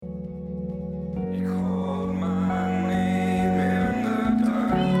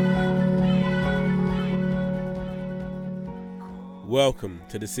Welcome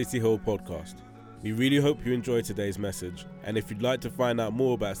to the City Hill podcast. We really hope you enjoyed today's message, and if you'd like to find out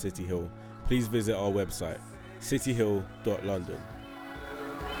more about City Hill, please visit our website, cityhill.london.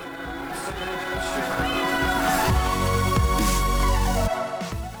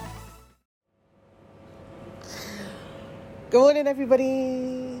 Good morning,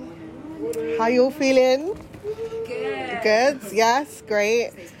 everybody. How you all feeling? Good? Yes,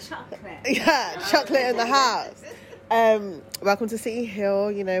 great. It's chocolate. Yeah, chocolate in the house. Welcome to City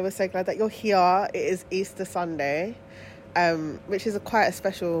Hill. You know, we're so glad that you're here. It is Easter Sunday, which is quite a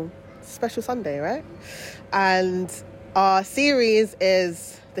special Sunday, right? And our series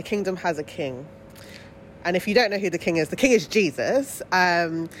is The Kingdom Has a King. And if you don't know who the king is Jesus.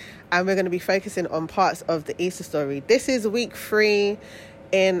 And we're going to be focusing on parts of the Easter story. This is week 3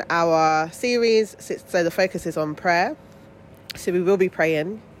 in our series. So the focus is on prayer. So we will be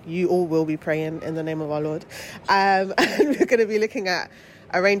praying. You all will be praying in the name of our Lord. And we're going to be looking at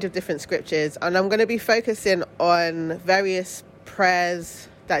a range of different scriptures. And I'm going to be focusing on various prayers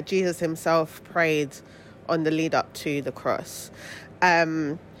that Jesus himself prayed on the lead up to the cross.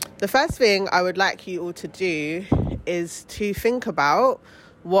 The first thing I would like you all to do is to think about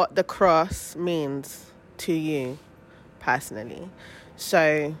what the cross means to you personally.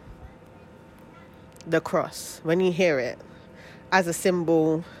 So, the cross, when you hear it, as a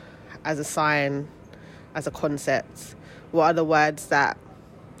symbol, as a sign, as a concept, what are the words that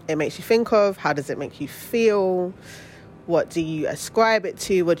it makes you think of? How does it make you feel? What do you ascribe it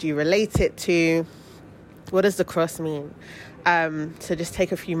to? What do you relate it to? What does the cross mean? So just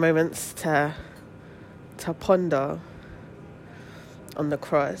take a few moments to ponder on the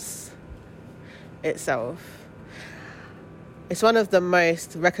cross itself. It's one of the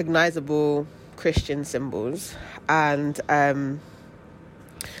most recognizable Christian symbols, and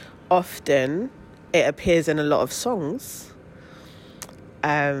often it appears in a lot of songs.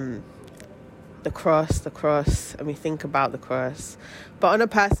 The cross, and we think about the cross. But on a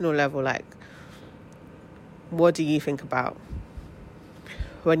personal level, like, what do you think about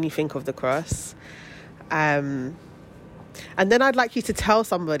when you think of the cross? And then I'd like you to tell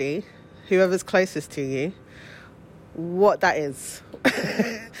somebody, whoever's closest to you, what that is.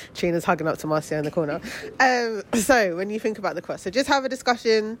 Trina's hugging up to Marcia in the corner. So when you think about the cross, so just have a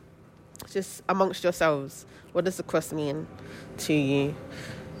discussion, just amongst yourselves. What does the cross mean to you?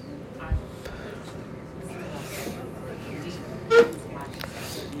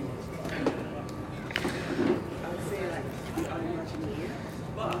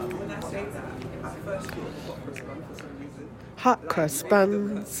 Hot cross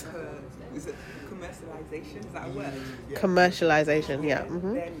buns. Is it commercialization? Is that a word? Yeah. Commercialization, yeah.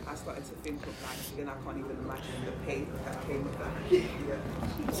 Mm-hmm. Then I started to think of then I can't even imagine the pain that came with that.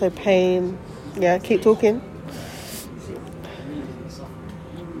 Yeah. So pain, yeah, keep talking.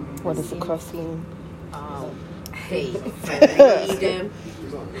 What does the cross mean?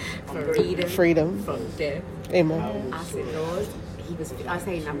 Freedom from death. Amen. I said, Lord, I was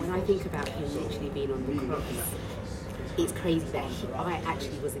saying that when I think about him literally being on the cross, it's crazy that I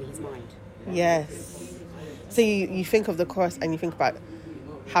actually was in his mind. Yes. So you think of the cross and you think about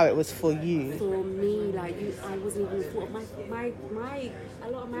how it was for you. For me, I wasn't even thought of my a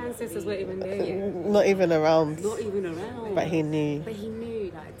lot of my ancestors weren't even there yet. Not even around. Not even around. But he knew.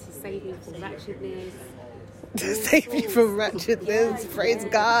 To save me from wretchedness. To save you from wretchedness. Praise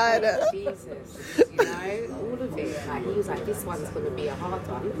God. Jesus, all of it. Like, he was like, this one's going to be a hard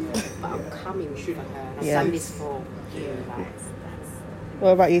one, but I'm coming for her. I've done this for you.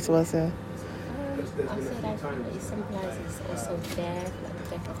 What about you, Marcia? I said it symbolises also death, like the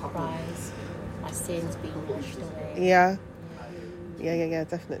death of Christ, our sins being washed away. Yeah,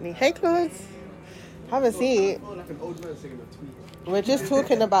 definitely. Hey, Claude. Have a seat. We're just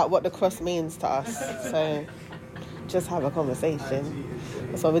talking about what the cross means to us, so just have a conversation.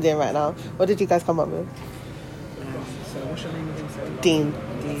 That's what we're doing right now. What did you guys come up with? So what's your name again? Sorry? Dean.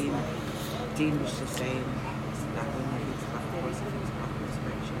 Dean was just saying that when he was about the voice of his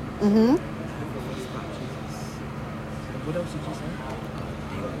resurrection. Mm-hmm. What else did you say?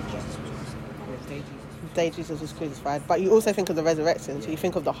 The day Jesus was crucified. But you also think of the resurrection, so you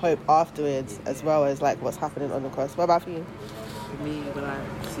think of the hope afterwards as well as like what's happening on the cross. What about for you? For me, when I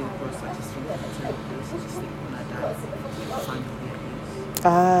see the cross, I just think of eternal peace. I just think when I die, I find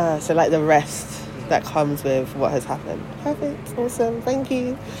peace. So like the rest that comes with what has happened. Perfect. Awesome. Thank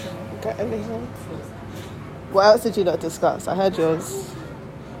you. Got anything? What else did you not discuss? I heard yours.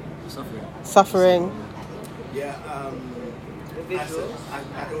 Suffering. Yeah, it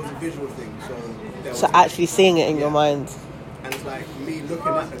was a visual thing, so actually seeing it in your mind. And it's like me looking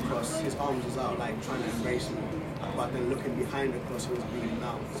at the cross, his arms was out, like trying to embrace me. but then looking behind the cross, he was bleeding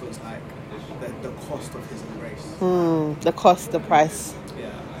out. So it's like the cost of his embrace. The cost, the price, Yeah.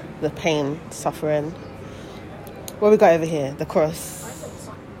 the pain, suffering. What we got over here? The cross.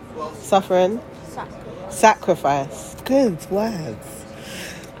 Suffering. Sacrifice. Good words.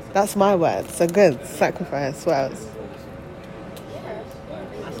 That's my word. So good. Sacrifice. What else?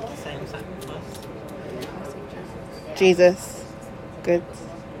 That's the same sacrifice. Jesus. Good.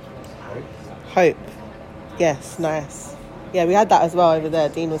 Hope. Yes, nice. Yeah, we had that as well over there.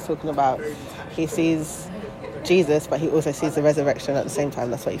 Dean was talking about he sees Jesus, but he also sees the resurrection at the same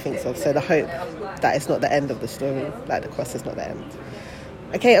time. That's what he thinks of. So the hope that it's not the end of the story, like the cross is not the end.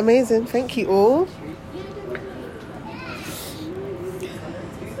 Okay, amazing. Thank you all.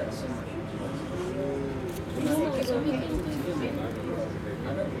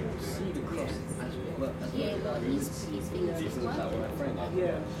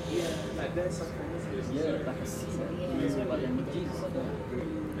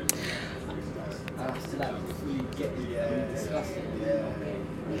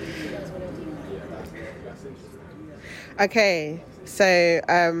 Okay, so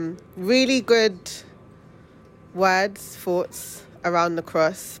really good words, thoughts around the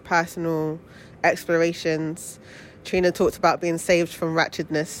cross, personal explorations. Trina talked about being saved from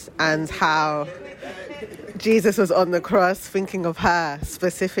wretchedness and how Jesus was on the cross, thinking of her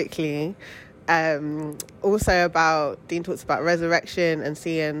specifically. Also about, Dean talks about resurrection and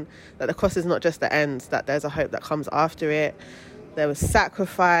seeing that the cross is not just the end, that there's a hope that comes after it. There was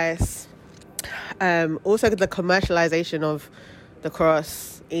sacrifice. Also the commercialization of the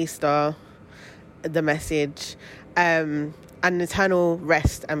cross, Easter, the message, and eternal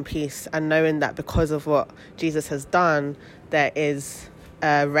rest and peace, and knowing that because of what Jesus has done, there is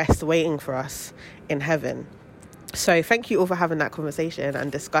rest waiting for us in heaven. So thank you all for having that conversation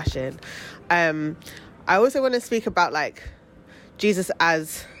and discussion. I also want to speak about like Jesus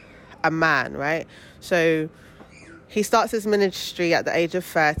as a man, right? So he starts his ministry at the age of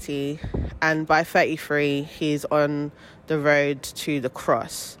 30, and by 33 he's on the road to the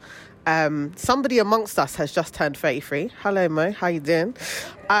cross. Somebody amongst us has just turned 33. Hello, Mo. How you doing?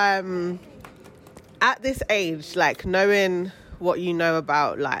 At this age, like knowing what you know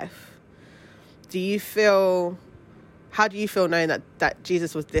about life, how do you feel knowing that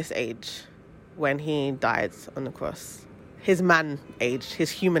Jesus was this age when he died on the cross? His man age, his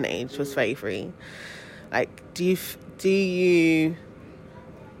human age was 33. Like, do you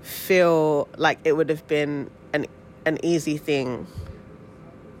feel like it would have been an easy thing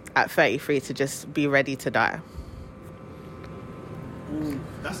at 33 to just be ready to die?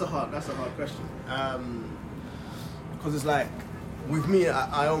 That's a hard question. Because it's like, with me,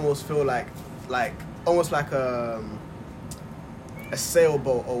 I almost feel like almost like a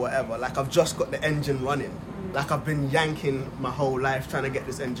sailboat or whatever. Like I've just got the engine running. Like I've been yanking my whole life trying to get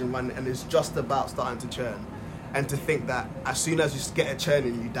this engine running, and it's just about starting to churn. And to think that as soon as you get it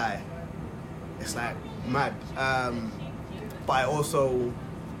churning, you die. It's like mad. But I also,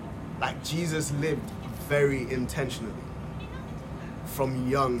 like, Jesus lived very intentionally. From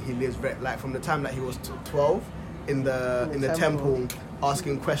young, he lives like from the time that he was 12 in the temple,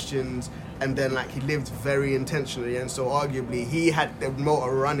 asking questions, and then like he lived very intentionally, and so arguably he had the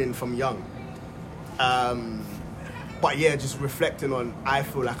motor running from young. But yeah, just reflecting on, I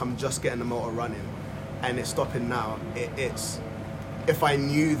feel like I'm just getting the motor running, and it's stopping now. It's if I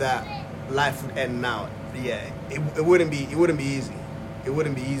knew that life would end now, yeah, it wouldn't be easy. It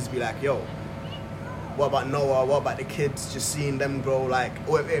wouldn't be easy to be like, yo, what about Noah? What about the kids? Just seeing them grow, like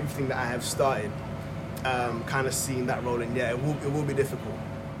everything that I have started, kind of seeing that rolling. Yeah, it will be difficult.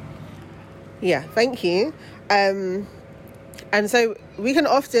 Yeah, thank you. And so we can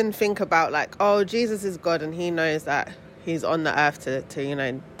often think about like, oh, Jesus is God and he knows that he's on the earth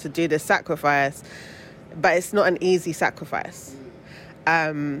to do this sacrifice, but it's not an easy sacrifice.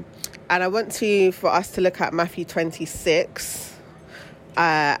 And I want for us to look at Matthew 26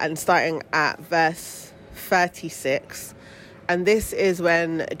 and starting at verse 36. And this is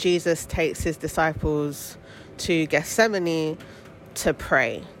when Jesus takes his disciples to Gethsemane to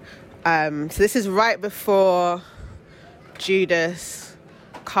pray. So this is right before Judas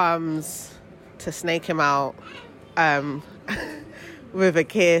comes to snake him out with a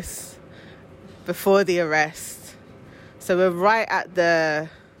kiss, before the arrest. So we're right at the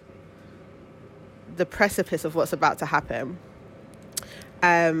precipice of what's about to happen.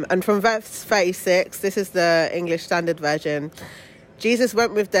 And from verse 36, this is the English Standard Version. Jesus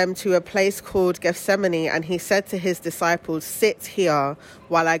went with them to a place called Gethsemane, and he said to his disciples, "Sit here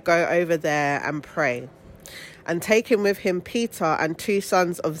while I go over there and pray." And taking with him Peter and 2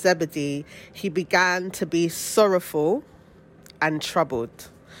 sons of Zebedee, he began to be sorrowful and troubled.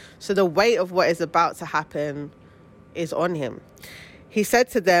 So the weight of what is about to happen is on him. He said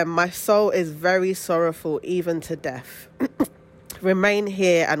to them, "My soul is very sorrowful, even to death. Remain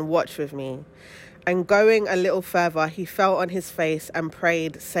here and watch with me." And going a little further, he fell on his face and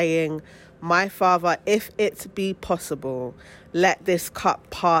prayed, saying, "My Father, if it be possible, let this cup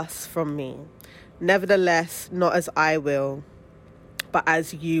pass from me. Nevertheless, not as I will, but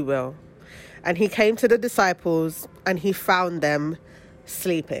as you will." And he came to the disciples, and he found them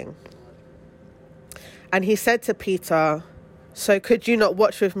sleeping. And he said to Peter, "So could you not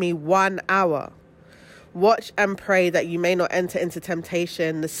watch with me 1 hour? Watch and pray that you may not enter into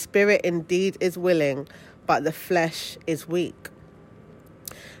temptation. The spirit indeed is willing, but the flesh is weak."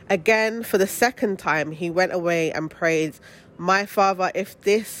 Again, for the second time, he went away and prayed, "My Father, if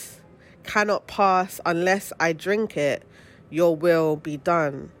this cannot pass unless I drink it, your will be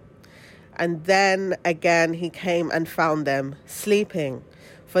done." And then again he came and found them sleeping,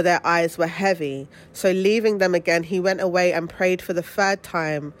 for their eyes were heavy. So leaving them again, he went away and prayed for the 3rd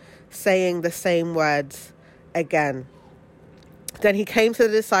time, saying the same words again. Then he came to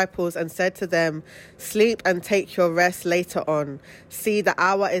the disciples and said to them, "Sleep and take your rest later on. See, the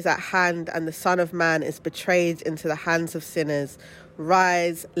hour is at hand, and the Son of Man is betrayed into the hands of sinners.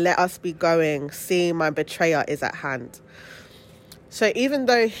 Rise, let us be going. See, my betrayer is at hand." So even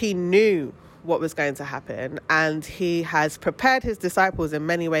though he knew what was going to happen, and he has prepared his disciples in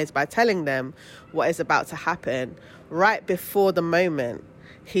many ways by telling them what is about to happen, right before the moment,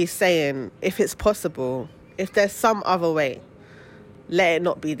 he's saying, if it's possible, if there's some other way, let it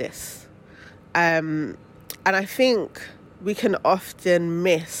not be this. And I think we can often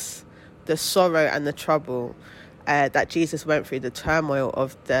miss the sorrow and the trouble that Jesus went through, the turmoil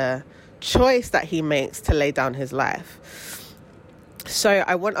of the choice that he makes to lay down his life. So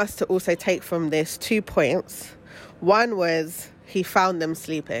I want us to also take from this 2 points. One was he found them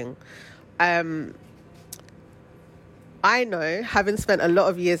sleeping. I know, having spent a lot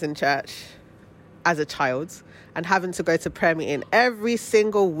of years in church as a child and having to go to prayer meeting every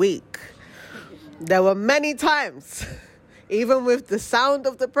single week, there were many times, even with the sound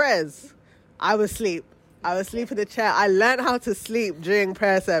of the prayers, I was asleep. I was asleep in the chair. I learned how to sleep during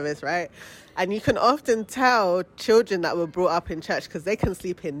prayer service, right? And you can often tell children that were brought up in church because they can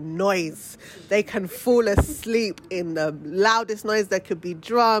sleep in noise. They can fall asleep in the loudest noise. There could be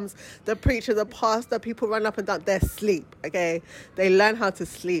drums, the preacher, the pastor, people run up and down. They're asleep, okay? They learn how to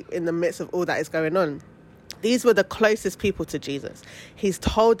sleep in the midst of all that is going on. These were the closest people to Jesus. He's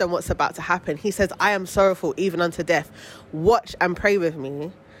told them what's about to happen. He says, "I am sorrowful even unto death. Watch and pray with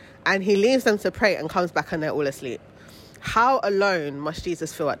me." And he leaves them to pray and comes back and they're all asleep. How alone must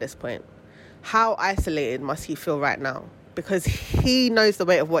Jesus feel at this point? How isolated must he feel right now? Because he knows the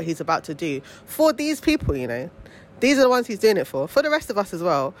weight of what he's about to do for these people, you know. These are the ones he's doing it for the rest of us as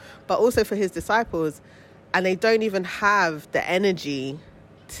well, but also for his disciples. And they don't even have the energy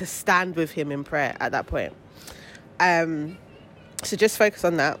to stand with him in prayer at that point. So just focus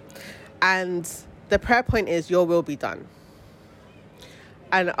on that. And the prayer point is, your will be done.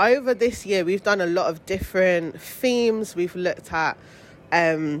 And over this year, we've done a lot of different themes. We've looked at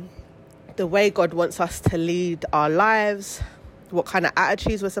the way God wants us to lead our lives, what kind of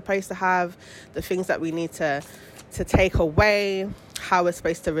attitudes we're supposed to have, the things that we need to take away, how we're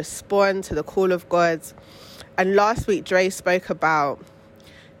supposed to respond to the call of God. And last week, Dre spoke about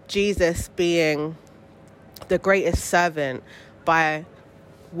Jesus being the greatest servant by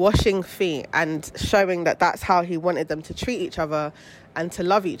washing feet and showing that that's how he wanted them to treat each other and to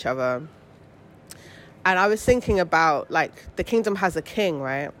love each other. And I was thinking about, like, the kingdom has a king,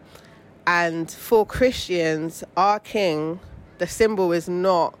 right? And for Christians, our king, the symbol is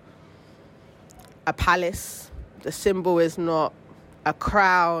not a palace. The symbol is not a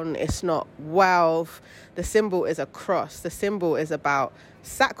crown. It's not wealth. The symbol is a cross. The symbol is about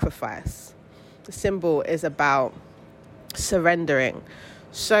sacrifice. The symbol is about surrendering.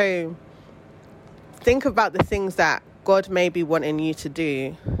 So think about the things that God may be wanting you to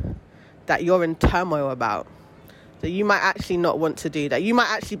do that you're in turmoil about, that you might actually not want to do, that you might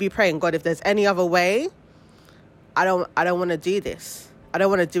actually be praying, God, if there's any other way, I don't want to do this. I don't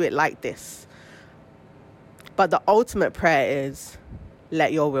want to do it like this. But the ultimate prayer is,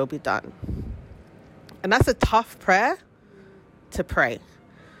 let your will be done. And that's a tough prayer to pray.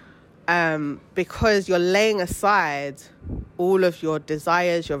 Because you're laying aside all of your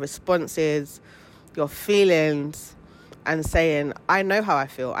desires, your responses, your feelings, and saying, I know how I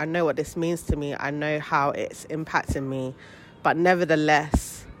feel. I know what this means to me. I know how it's impacting me. But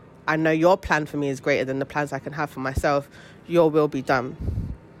nevertheless, I know your plan for me is greater than the plans I can have for myself. Your will be done.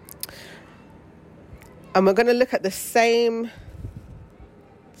 And we're going to look at the same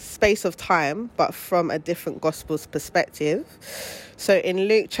space of time, but from a different gospel's perspective. So in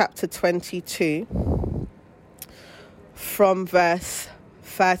Luke chapter 22, from verse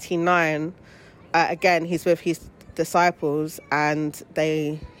 39, again, he's with his disciples and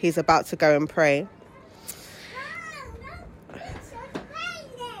he's about to go and pray.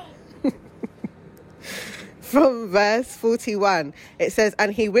 From verse 41, it says,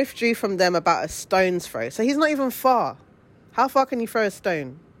 and he withdrew from them about a stone's throw. So he's not even far. How far can you throw a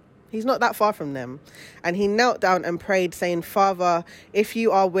stone? He's not that far from them. And he knelt down and prayed, saying, Father, if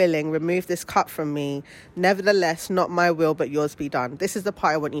you are willing, remove this cup from me. Nevertheless, not my will, but yours be done. This is the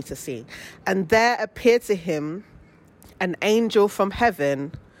part I want you to see. And there appeared to him an angel from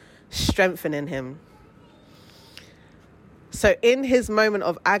heaven, strengthening him. So in his moment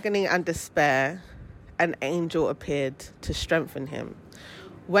of agony and despair, an angel appeared to strengthen him.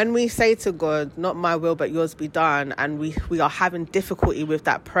 When we say to God, not my will, but yours be done, and we are having difficulty with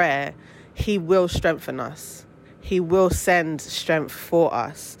that prayer, he will strengthen us. He will send strength for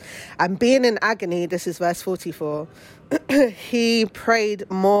us. And being in agony, this is verse 44, he prayed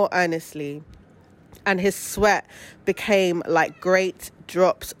more earnestly, and his sweat became like great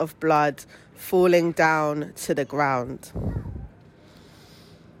drops of blood falling down to the ground.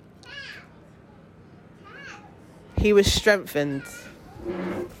 He was strengthened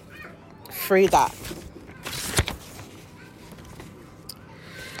through that.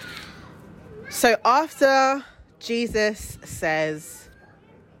 So after Jesus says,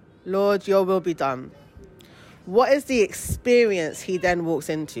 Lord, your will be done, what is the experience he then walks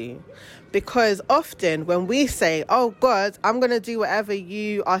into? Because often when we say, oh God, I'm going to do whatever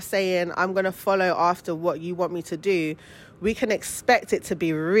you are saying, I'm going to follow after what you want me to do, we can expect it to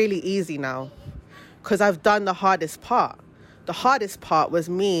be really easy now. Because I've done the hardest part. The hardest part was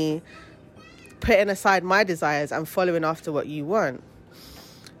me putting aside my desires and following after what you want.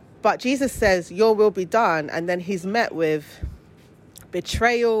 But Jesus says, your will be done. And then he's met with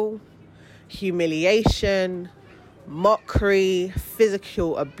betrayal, humiliation, mockery,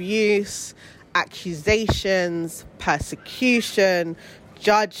 physical abuse, accusations, persecution,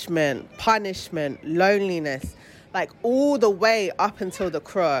 judgment, punishment, loneliness. Like all the way up until the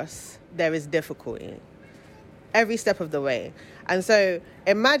cross, there is difficulty every step of the way. And so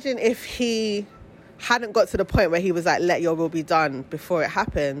imagine if he hadn't got to the point where he was like, let your will be done before it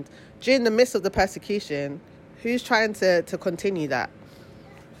happened. During the midst of the persecution, who's trying to continue that?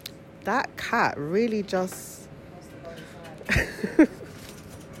 That cat really just...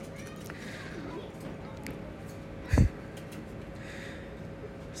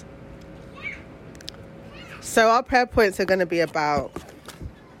 So our prayer points are going to be about,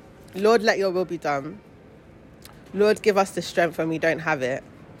 Lord, let your will be done. Lord, give us the strength when we don't have it.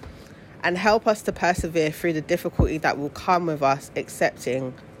 And help us to persevere through the difficulty that will come with us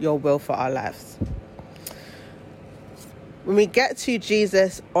accepting your will for our lives. When we get to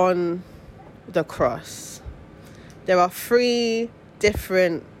Jesus on the cross, there are 3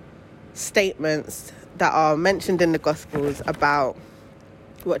 different statements that are mentioned in the Gospels about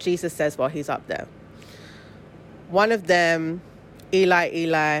what Jesus says while he's up there. One of them, Eli,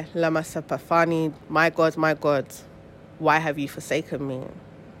 Eli, lama sabachthani, my God, why have you forsaken me?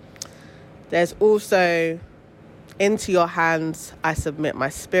 There's also, into your hands I submit my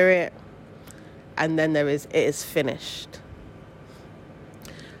spirit. And then there is, it is finished.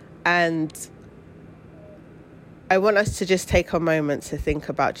 And I want us to just take a moment to think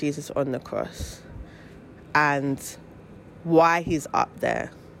about Jesus on the cross and why he's up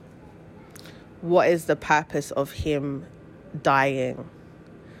there. What is the purpose of him dying?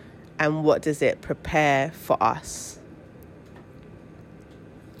 And what does it prepare for us?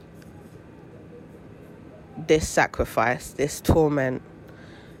 This sacrifice, this torment,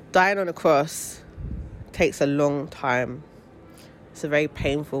 dying on a cross takes a long time. It's a very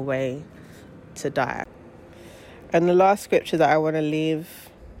painful way to die. And the last scripture that I want to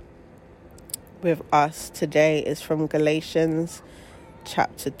leave with us today is from Galatians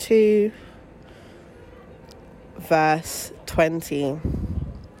chapter 2, verse 20,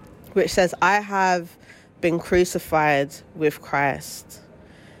 which says, I have been crucified with Christ.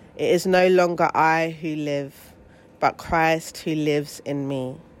 It is no longer I who live, but Christ who lives in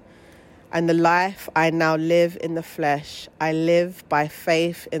me. And the life I now live in the flesh, I live by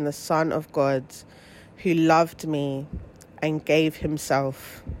faith in the Son of God, who loved me and gave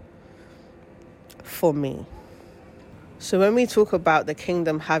himself for me. So when we talk about the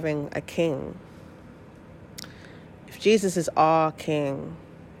kingdom having a king, if Jesus is our king,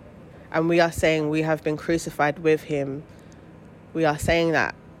 and we are saying we have been crucified with him, we are saying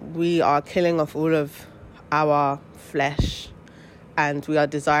that we are killing off all of our flesh and we are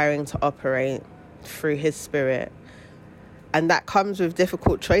desiring to operate through his Spirit. And that comes with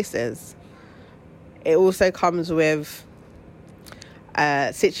difficult choices. It also comes with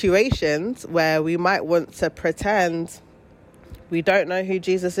situations where we might want to pretend we don't know who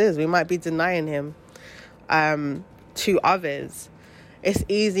Jesus is. We might be denying him to others. It's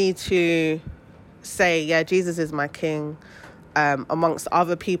easy to say, yeah, Jesus is my king, amongst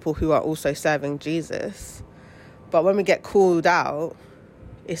other people who are also serving Jesus. But when we get called out,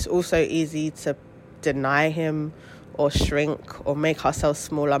 it's also easy to deny him or shrink or make ourselves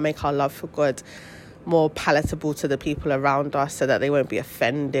smaller, make our love for God more palatable to the people around us so that they won't be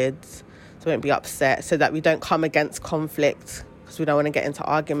offended, so they won't be upset, so that we don't come against conflict because we don't want to get into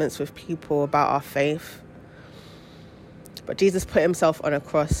arguments with people about our faith. But Jesus put himself on a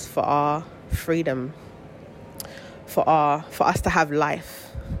cross for our freedom, for us to have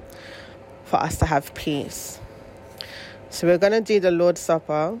life, for us to have peace. So we're going to do the Lord's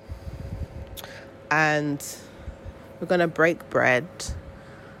Supper and we're going to break bread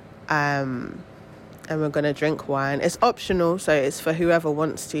and we're going to drink wine. It's optional, so it's for whoever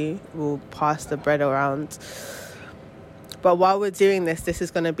wants to. We'll pass the bread around. But while we're doing this, this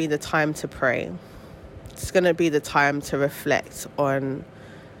is going to be the time to pray. It's going to be the time to reflect on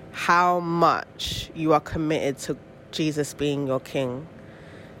how much you are committed to Jesus being your King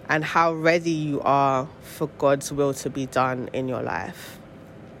and how ready you are for God's will to be done in your life.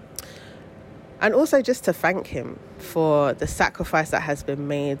 And also just to thank him for the sacrifice that has been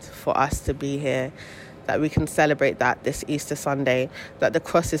made for us to be here, that we can celebrate that this Easter Sunday, that the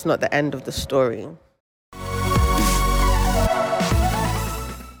cross is not the end of the story.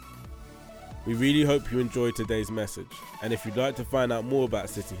 We really hope you enjoyed today's message, and if you'd like to find out more about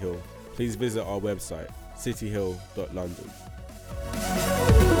City Hill, please visit our website, cityhill.london.